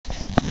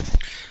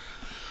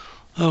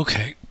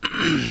Okay,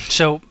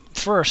 so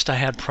first I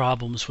had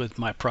problems with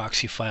my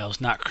proxy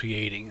files not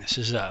creating. This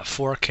is a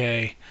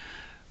 4K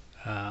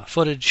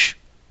footage.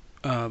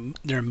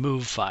 They're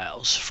MOV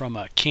files from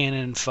a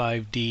Canon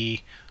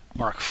 5D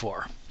Mark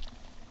IV.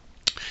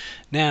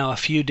 Now, a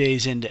few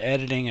days into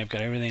editing, I've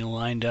got everything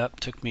lined up.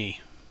 Took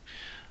me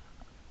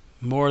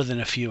more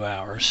than a few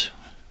hours,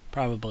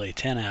 probably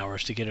 10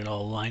 hours to get it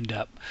all lined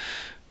up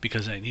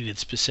because I needed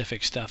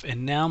specific stuff.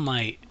 And now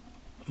my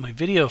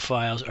video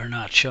files are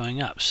not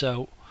showing up.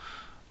 So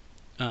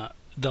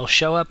they'll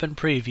show up in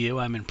preview.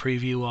 I'm in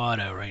preview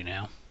auto right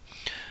now.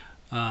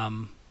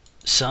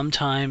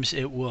 Sometimes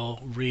it will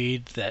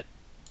read that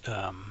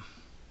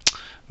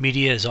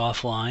media is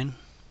offline,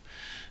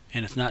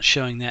 and it's not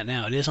showing that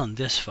now. It is on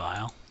this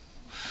file.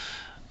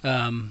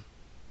 And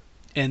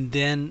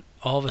then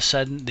all of a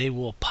sudden they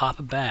will pop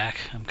back.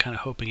 I'm kind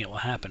of hoping it will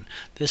happen.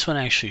 This one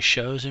actually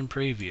shows in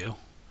preview.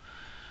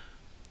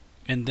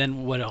 And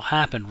then what will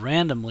happen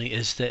randomly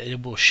is that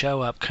it will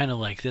show up kind of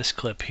like this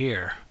clip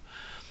here.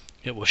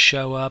 It will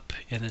show up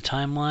in the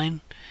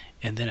timeline,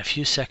 and then a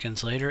few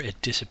seconds later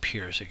it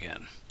disappears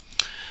again.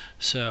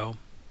 So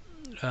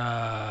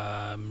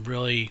I'm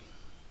really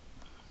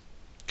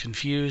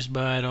confused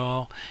by it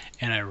all,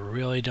 and I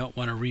really don't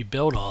want to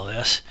rebuild all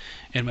this.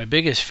 And my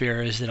biggest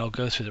fear is that I'll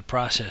go through the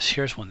process.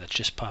 Here's one that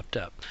just popped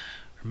up,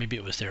 or maybe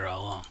it was there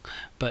all along,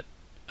 but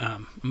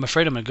I'm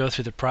afraid I'm going to go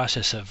through the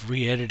process of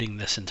re-editing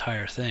this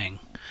entire thing.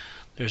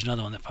 There's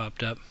another one that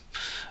popped up,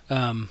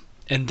 and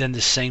then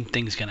the same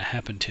thing's going to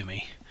happen to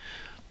me.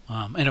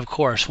 And of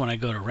course, when I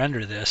go to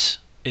render this,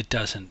 it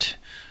doesn't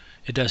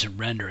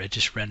render. It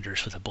just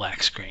renders with a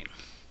black screen.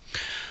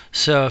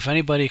 So if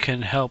anybody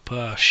can help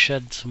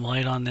shed some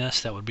light on this,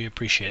 that would be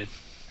appreciated.